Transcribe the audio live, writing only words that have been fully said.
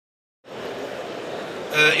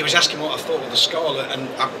He was asking what I thought of the Scarlet, and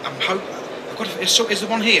I'm hoping. Is the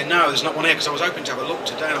one here? No, there's not one here because I was hoping to have a look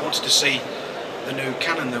today. And I wanted to see the new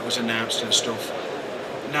Canon that was announced and stuff.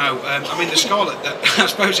 No, I mean the Scarlet. I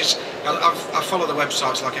suppose it's. I follow the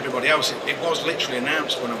websites like everybody else. It was literally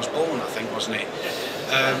announced when I was born, I think, wasn't it?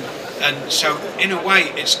 And so, in a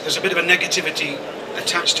way, there's a bit of a negativity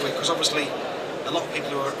attached to it because obviously a lot of people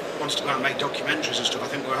who wants to go out and make documentaries and stuff. I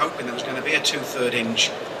think we were hoping there was going to be a 2/3 inch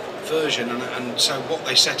version, and so what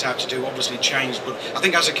they set out to do obviously changed. But I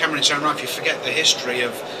think as a camera in its own right, if you forget the history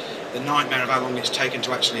of the nightmare of how long it's taken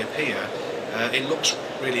to actually appear, it looks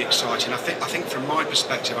really exciting. I think from my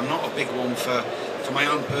perspective, I'm not a big one for my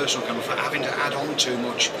own personal camera for having to add on too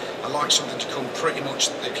much. I like something to come pretty much,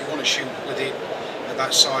 if you want to shoot with it at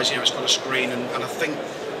that size, you know, it's got a screen, and I think,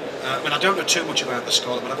 I mean, I don't know too much about the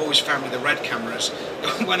Scarlet, but I've always found with the red cameras,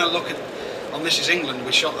 when I look at, on This Is England,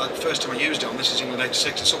 we shot that first time I used it on This Is England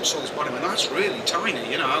 86, I sort of saw this body, and that's really tiny,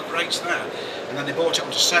 you know, how great's that? And then they brought it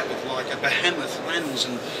onto set with like a behemoth lens,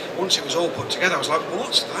 and once it was all put together, I was like,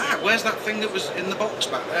 what's that? Where's that thing that was in the box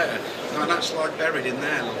back there? And that's like buried in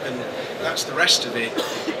there, look, and that's the rest of it.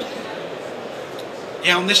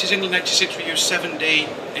 Yeah, on This Is England 86 we used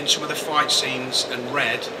 7D in some of the fight scenes and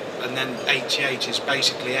red, and then 88 is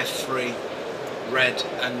basically F3 red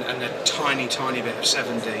and a tiny bit of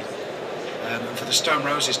 7D. And for the Stone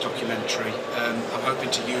Roses documentary, I'm hoping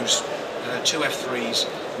to use 2 F3s,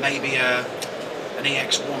 maybe an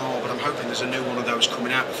EX1R, but I'm hoping there's a new one of those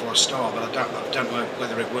coming out before I start, but I don't know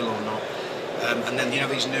whether it will or not. And then, you know,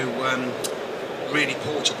 these new really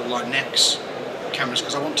portable like Nex cameras,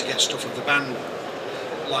 because I want to get stuff of the band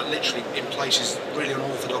like literally in places, really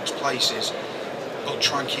unorthodox places, but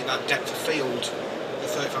try and keep that depth of field, the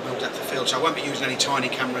 35mm depth of field. So I won't be using any tiny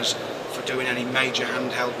cameras for doing any major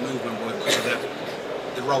handheld movement work because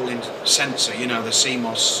of the rolling sensor, you know, the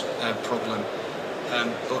CMOS problem.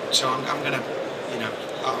 But so I'm going to, you know,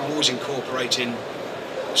 I'm always incorporating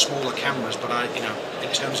smaller cameras, but you know,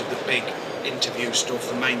 in terms of the big interview stuff,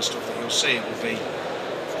 the main stuff that you'll see, it will be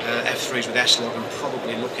F3s with S-Log, and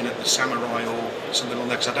probably looking at the Samurai or something on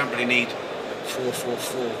there, because I don't really need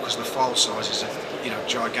 444 because the file sizes are, you know,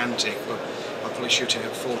 gigantic, but I'll probably shoot it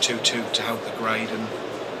at 422 to help the grade, and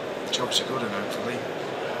the jobs are good, and hopefully.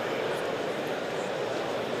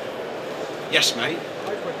 Yes, mate?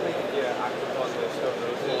 How quickly did you act upon the Stone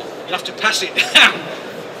Roses? You'll have to pass it down!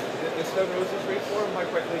 The Stone Roses reform, how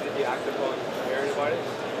quickly did you act upon hearing about it?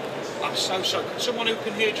 I'm so sorry. Could someone who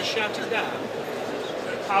can hear just shout it down?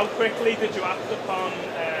 How quickly did you act upon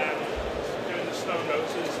doing the Stone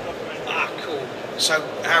Roses documentary? Ah, cool. So,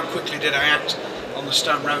 how quickly did I act on the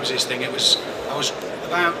Stone Roses thing? I was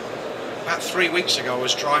about 3 weeks ago. I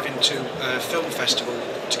was driving to a film festival,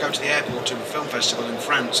 to go to the airport to a film festival in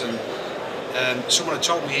France, and someone had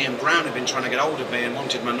told me Ian Brown had been trying to get hold of me and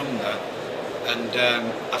wanted my number, and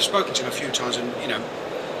I've spoken to him a few times, and you know,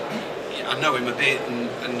 I know him a bit,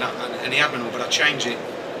 and he had my number, but I change it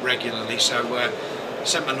regularly, so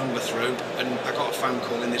sent my number through, and I got a phone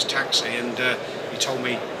call in this taxi, and he told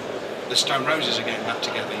me the Stone Roses are getting back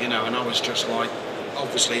together, you know, and I was just like,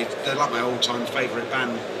 obviously they're like my all-time favourite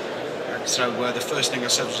band, so the first thing I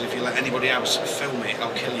said was, if you let anybody else film it,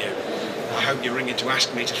 I'll kill you. I hope you're ringing to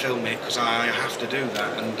ask me to film it, because I have to do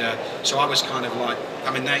that. And so I was kind of like,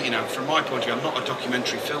 I mean, you know, from my point of view, I'm not a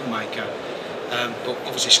documentary filmmaker, but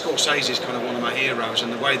obviously Scorsese is kind of one of my heroes,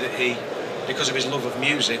 and the way that he, because of his love of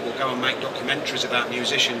music, will go and make documentaries about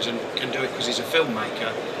musicians and can do it because he's a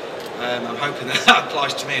filmmaker. I'm hoping that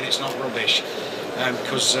applies to me and it's not rubbish,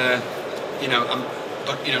 because you know,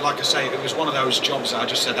 but you know, like I say, it was one of those jobs that I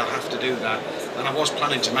just said I have to do that, and I was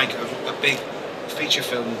planning to make a big feature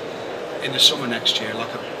film in the summer next year, like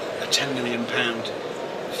a £10 million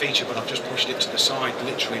feature, but I've just pushed it to the side,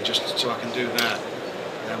 literally just so I can do that,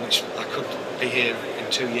 which I could be here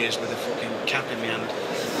in 2 years with a fucking cap in my hand,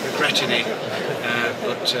 regretting it,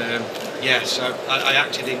 but yeah, so I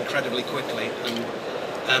acted incredibly quickly,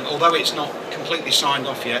 and although it's not completely signed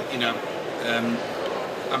off yet, you know,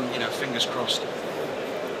 I'm, you know, fingers crossed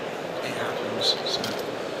it happens. So.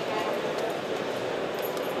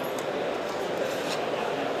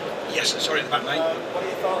 Yes, sorry, at the back, mate. What are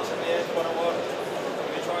your thoughts on the H101?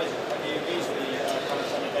 Have you tried it? Have you used the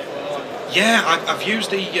Panasonic H101? Yeah, I've used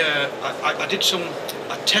the. I did some.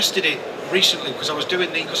 I tested it recently because I was doing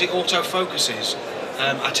because it autofocuses.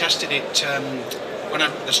 I tested it when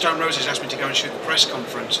the Stone Roses asked me to go and shoot the press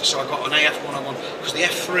conference, so I got an AF101 because the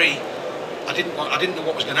F3. I didn't know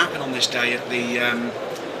what was going to happen on this day at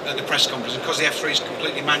the press conference, and because the F3 is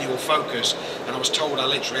completely manual focus, and I was told I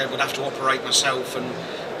literally would have to operate myself, and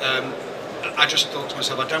I just thought to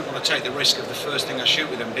myself, I don't want to take the risk of the first thing I shoot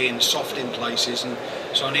with them being soft in places, and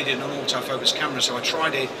so I needed an autofocus camera. So I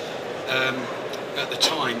tried it at the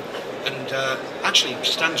time, and actually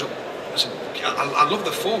stands up. I love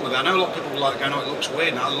the form of it. I know a lot of people like going, oh, it looks weird,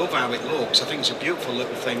 and I love how it looks. I think it's a beautiful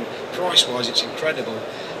little thing. Price-wise, it's incredible.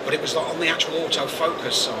 But it was like on the actual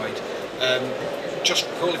autofocus side, just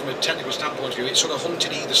purely from a technical standpoint of view, it sort of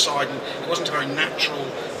hunted either side, and it wasn't a very natural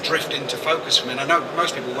drift into focus for me. And I know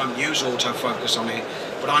most people won't use autofocus on it,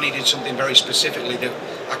 but I needed something very specifically that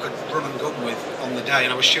I could run and gun with on the day,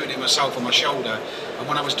 and I was shooting it myself on my shoulder, and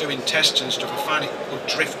when I was doing tests and stuff, I found it would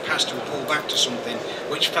drift past and pull back to something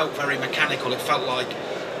which felt very mechanical. It felt like,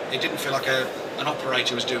 it didn't feel like an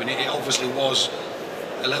operator was doing it. It obviously was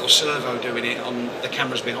a little servo doing it on the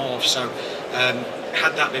camera's behalf. So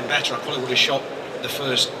had that been better, I probably would have shot the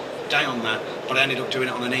first day on that, but I ended up doing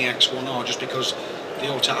it on an EX1R just because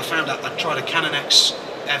the auto. I found out I tried a Canon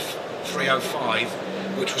XF305,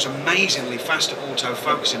 which was amazingly fast at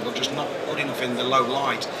auto-focusing, but just not good enough in the low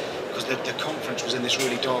light, because the conference was in this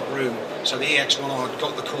really dark room. So the EX1R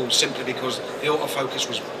got the call simply because the autofocus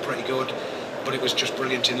was pretty good, but it was just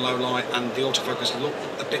brilliant in low light, and the autofocus looked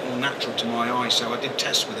a bit more natural to my eye. So I did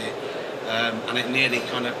tests with it, and it nearly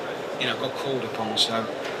kind of, got called upon. So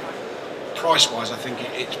price-wise, I think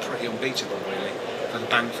it's pretty unbeatable, really, for the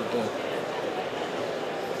bang for buck.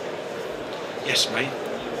 Yes, mate.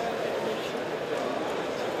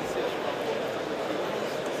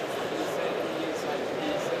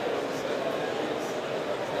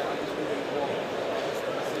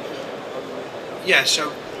 Yeah, so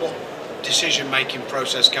what decision-making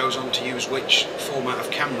process goes on to use which format of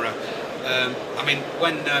camera? I mean,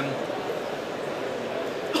 when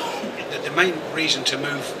the main reason to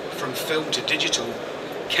move from film to digital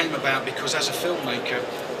came about because as a filmmaker,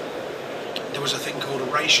 there was a thing called a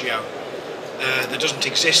ratio that doesn't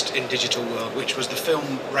exist in digital world, which was the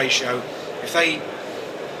film ratio. If the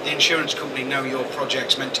insurance company know your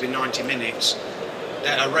project's meant to be 90 minutes,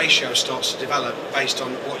 a ratio starts to develop based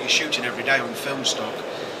on what you're shooting every day on film stock.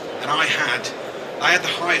 And I had the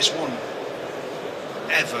highest one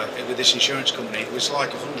ever with this insurance company. It was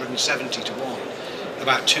like 170 to 1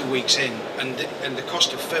 about 2 weeks in, and the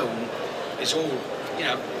cost of film is all,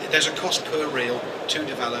 there's a cost per reel to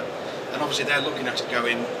develop, and obviously they're looking at it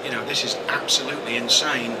going, this is absolutely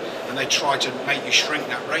insane, and they try to make you shrink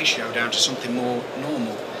that ratio down to something more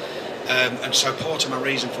normal. And so part of my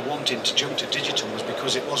reason for wanting to jump to digital was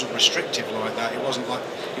because it wasn't restrictive like that. It wasn't like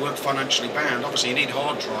you weren't financially bound. Obviously you need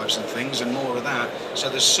hard drives and things and more of that, so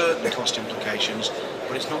there's certain cost implications,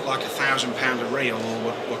 but it's not like £1,000 a reel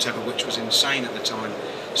or whatever, which was insane at the time.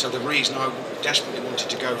 So the reason I desperately wanted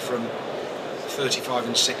to go from 35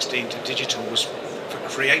 and 16 to digital was for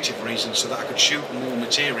creative reasons, so that I could shoot more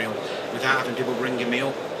material without having people ringing me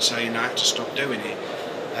up saying I had to stop doing it.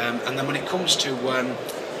 And then when it comes to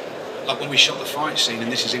like when we shot the fight scene,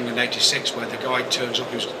 and this is England '86, where the guy turns up,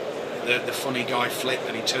 who's the funny guy Flip,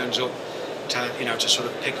 and he turns up to sort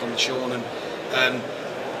of pick on Sean, and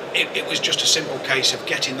it was just a simple case of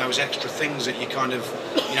getting those extra things that you kind of,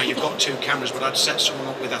 you've got two cameras, but I'd set someone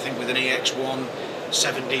up with, I think, with an EX1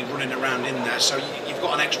 7D running around in there, so you've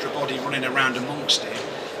got an extra body running around amongst it,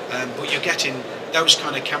 but you're getting those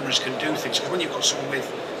kind of cameras can do things, because when you've got someone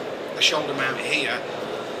with a shoulder mount here,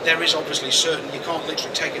 there is obviously certain, you can't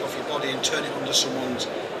literally take it off your body and turn it under someone's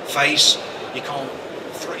face. You can't,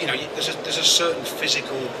 there's a certain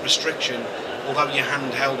physical restriction, although you're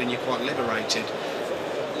handheld and you're quite liberated.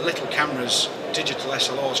 Little cameras, digital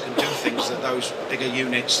SLRs can do things that those bigger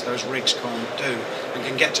units, those rigs can't do, and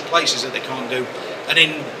can get to places that they can't do. And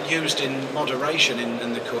used in moderation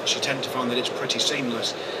in the cuts, you tend to find that it's pretty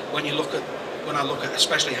seamless. When I look at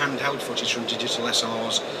especially handheld footage from digital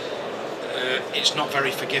SLRs, it's not very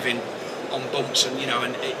forgiving on bumps, and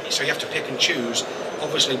so you have to pick and choose.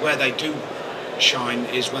 Obviously, where they do shine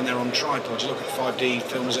is when they're on tripods. You look at 5D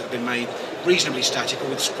films that have been made reasonably static or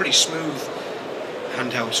with pretty smooth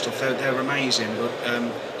handheld stuff. They're amazing. But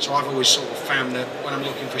so I've always sort of found that when I'm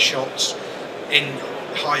looking for shots in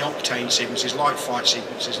high octane sequences, like fight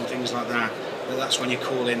sequences and things like that, that's when you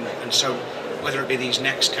call in. And so whether it be these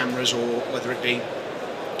Next cameras or whether it be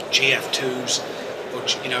GF2s. Or,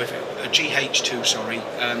 a GH2, sorry,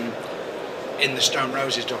 in the Stone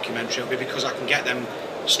Roses documentary, it'll be because I can get them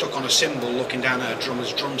stuck on a cymbal looking down at a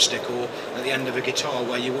drummer's drumstick, or at the end of a guitar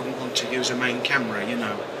where you wouldn't want to use a main camera,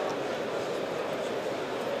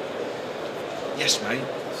 Yes, mate? You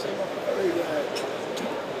seem like a very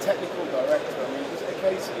technical director. I mean, is it a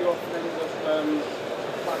case that you often end up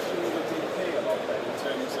clashing with the DP a lot then, in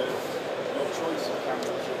terms of your choice of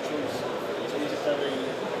cameras, your choice of... Is it very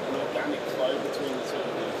an organic flow between the two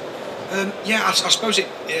of you? Yeah, I suppose it.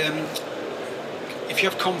 If you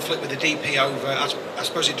have conflict with the DP over, I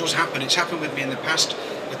suppose it does happen. It's happened with me in the past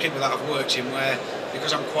with people that I've worked in, where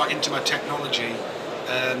because I'm quite into my technology,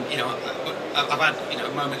 you know, I've had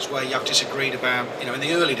moments where you have disagreed about. In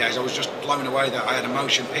the early days, I was just blown away that I had a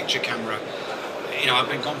motion picture camera. I've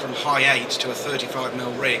been gone from high 8 to a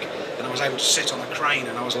 35mm rig, and I was able to sit on a crane,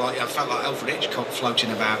 and I felt like Alfred Hitchcock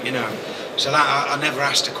floating about, So that I never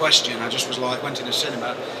asked a question. I just was like, went in the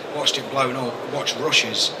cinema, watched it blown up, watched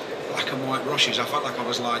rushes, black and white rushes. I felt like I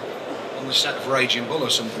was like on the set of Raging Bull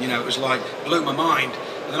or something. It was like blew my mind.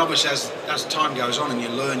 And then obviously as time goes on and you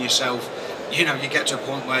learn yourself, you get to a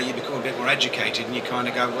point where you become a bit more educated, and you kind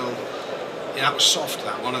of go, well, that was soft,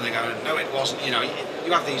 that one, and they go, no, it wasn't.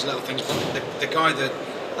 You have these little things. But the guy that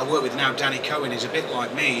I work with now, Danny Cohen, is a bit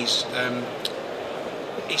like me.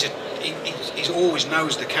 He's always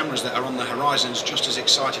knows the cameras that are on the horizons, just as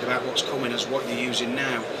excited about what's coming as what you're using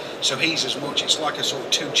now. So he's as much, it's like a sort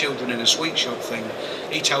of two children in a sweet shop thing.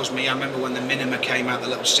 He tells me, I remember when the Minima came out, the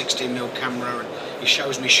little 16mm camera, and he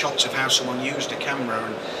shows me shots of how someone used a camera,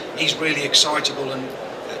 and he's really excitable and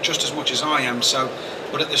just as much as I am. So,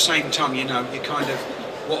 but at the same time, you kind of,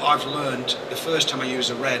 what I've learned the first time I used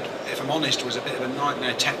a Red, if I'm honest, was a bit of a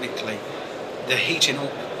nightmare technically. The heating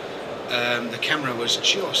up the camera was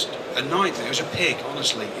just a nightmare. It was a pig,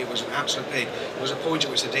 honestly. It was an absolute pig. There was a point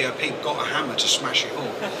at which the DOP got a hammer to smash it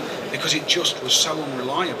up because it just was so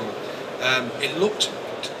unreliable. It looked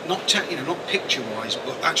not picture-wise,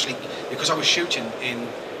 but actually because I was shooting in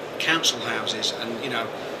council houses, and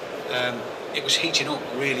it was heating up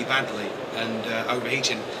really badly and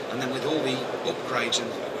overheating, and then with all the upgrades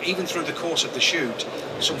and even through the course of the shoot,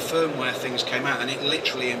 some firmware things came out, and it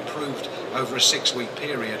literally improved over a 6-week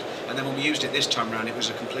period. And then when we used it this time around, it was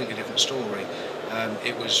a completely different story.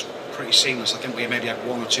 It was pretty seamless. I think we maybe had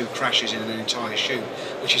 1 or 2 crashes in an entire shoot,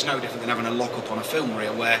 which is no different than having a lock-up on a film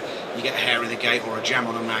reel where you get a hair in the gate or a jam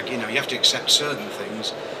on a mag. You have to accept certain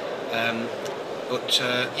things.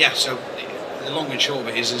 Yeah, so the long and short of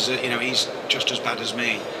it is that he's just as bad as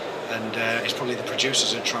me, and it's probably the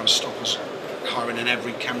producers that are trying to stop us hiring in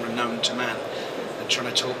every camera known to man and trying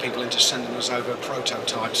to talk people into sending us over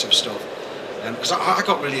prototypes of stuff. Because I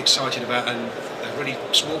got really excited about a really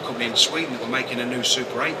small company in Sweden that were making a new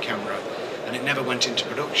Super 8 camera, and it never went into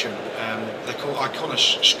production. They're called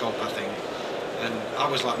Iconoscope, I think. And I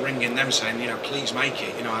was like ringing them saying, please make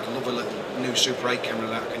it. I'd love a little new Super 8 camera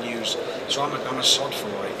that I can use. So I'm a sod for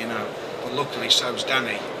it, But luckily so's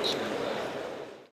Danny.